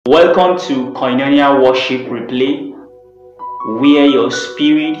Welcome to Koinonia Worship Replay, where your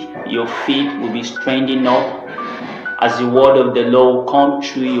spirit, your faith will be strengthened up as the word of the Lord will come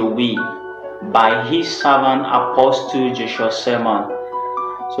through your way by his servant Apostle Joshua Selman.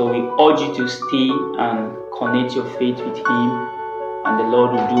 So we urge you to stay and connect your faith with him, and the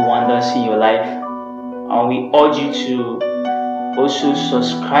Lord will do wonders in your life. And we urge you to also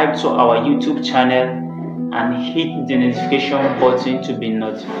subscribe to our YouTube channel and hit the notification button to be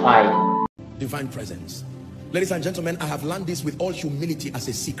notified. Divine presence. Ladies and gentlemen, I have learned this with all humility as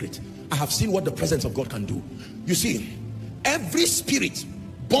a secret. I have seen what the presence of God can do. You see, every spirit,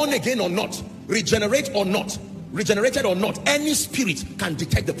 born again or not, regenerated or not, any spirit can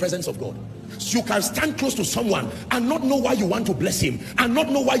detect the presence of God. So you can stand close to someone and not know why you want to bless him and not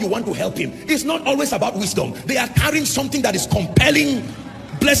know why you want to help him. It's not always about wisdom. They are carrying something that is compelling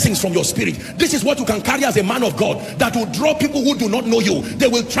blessings from your spirit. This is what you can carry as a man of God that will draw people who do not know you. They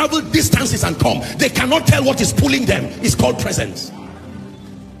will travel distances and come. They cannot tell what is pulling them. It's called presence.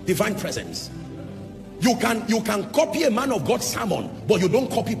 Divine presence. You can copy a man of God's sermon, but you don't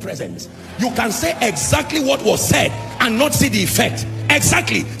copy presence. You can say exactly what was said and not see the effect.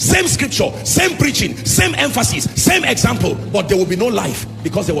 Exactly, same scripture, same preaching, same emphasis, same example, but there will be no life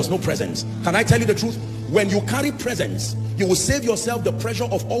because there was no presence. Can I tell you the truth? When you carry presence, you will save yourself the pressure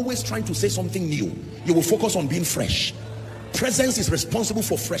of always trying to say something new. You will focus on being fresh. Presence is responsible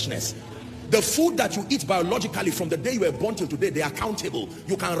for freshness. The food that you eat biologically from the day you were born till today, they are countable.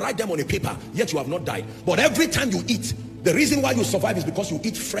 You can write them on a paper, yet you have not died. But every time you eat, the reason why you survive is because you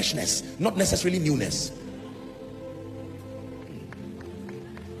eat freshness, not necessarily newness.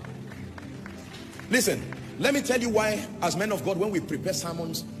 Listen, let me tell you why, as men of God, when we prepare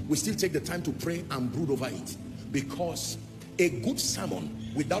sermons, we still take the time to pray and brood over it. Because a good sermon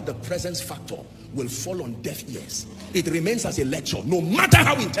without the presence factor will fall on deaf ears. It remains as a lecture, no matter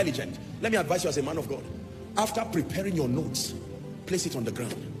how intelligent. Let me advise you as a man of God. After preparing your notes, place it on the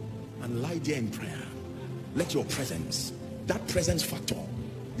ground and lie there in prayer. Let your presence, that presence factor.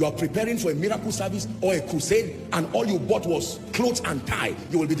 You are preparing for a miracle service or a crusade and all you bought was clothes and tie.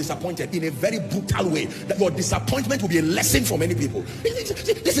 You will be disappointed in a very brutal way. That your disappointment will be a lesson for many people.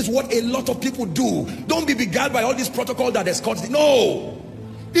 This is what a lot of people do. Don't be beguiled by all this protocol that escorts. No.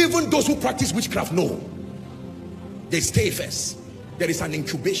 Even those who practice witchcraft know. They stay first. There is an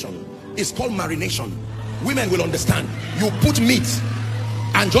incubation. It's called marination. Women will understand. You put meat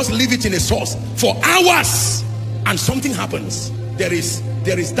and just leave it in a sauce for hours and something happens. There is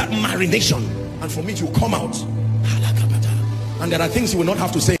that marination, and for me to come out, and there are things you will not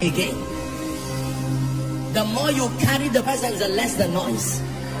have to say again. The more you carry the presence, the less the noise,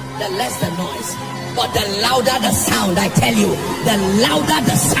 but the louder the sound. I tell you, the louder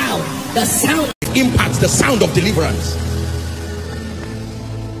the sound impacts the sound of deliverance.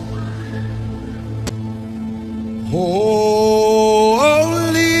 Holy,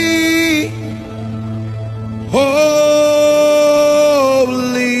 holy,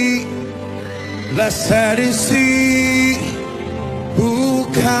 blessed is he who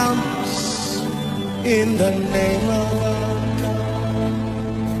comes in the name of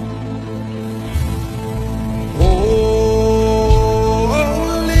holy,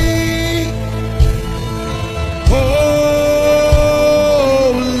 holy,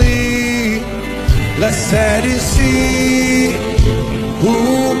 blessed is he who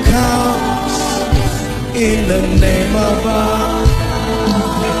comes in the name of our.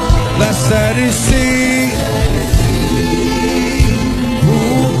 Blessed is he who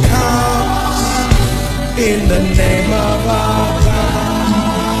comes in the name of our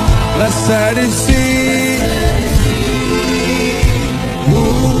God. Blessed is he